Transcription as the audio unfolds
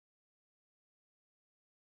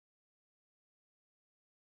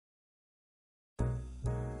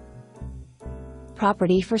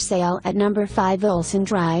property for sale at number 5 Olson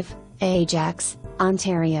Drive, Ajax,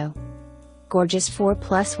 Ontario. Gorgeous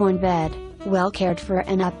 4+1 bed, well cared for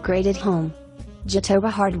and upgraded home.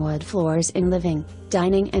 Jatoba hardwood floors in living,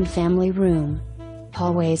 dining and family room.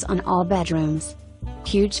 Hallways on all bedrooms.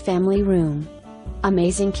 Huge family room.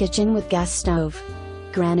 Amazing kitchen with gas stove.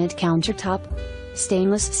 Granite countertop.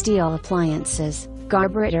 Stainless steel appliances,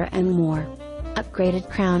 carburetor and more. Upgraded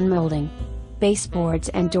crown molding. Baseboards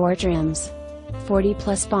and door trims.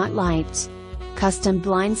 40+ spotlights. Custom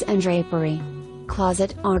blinds and drapery.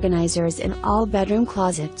 Closet organizers in all bedroom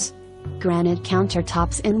closets. Granite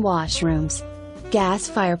countertops in washrooms. Gas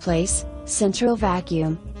fireplace, central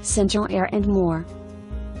vacuum, central air and more.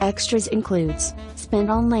 Extras includes, spend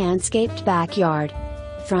on landscaped backyard,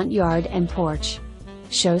 front yard and porch.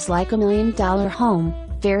 Shows like $1 million home,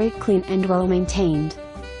 very clean and well maintained.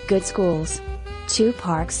 Good schools. 2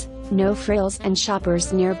 parks, no frills and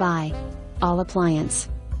shoppers nearby. All appliance.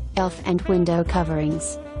 Elf and window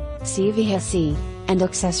coverings. CVSE, and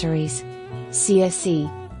accessories. CSE.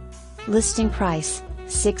 Listing price,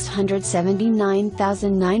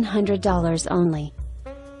 $679,900 only.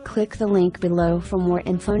 Click the link below for more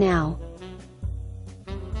info now.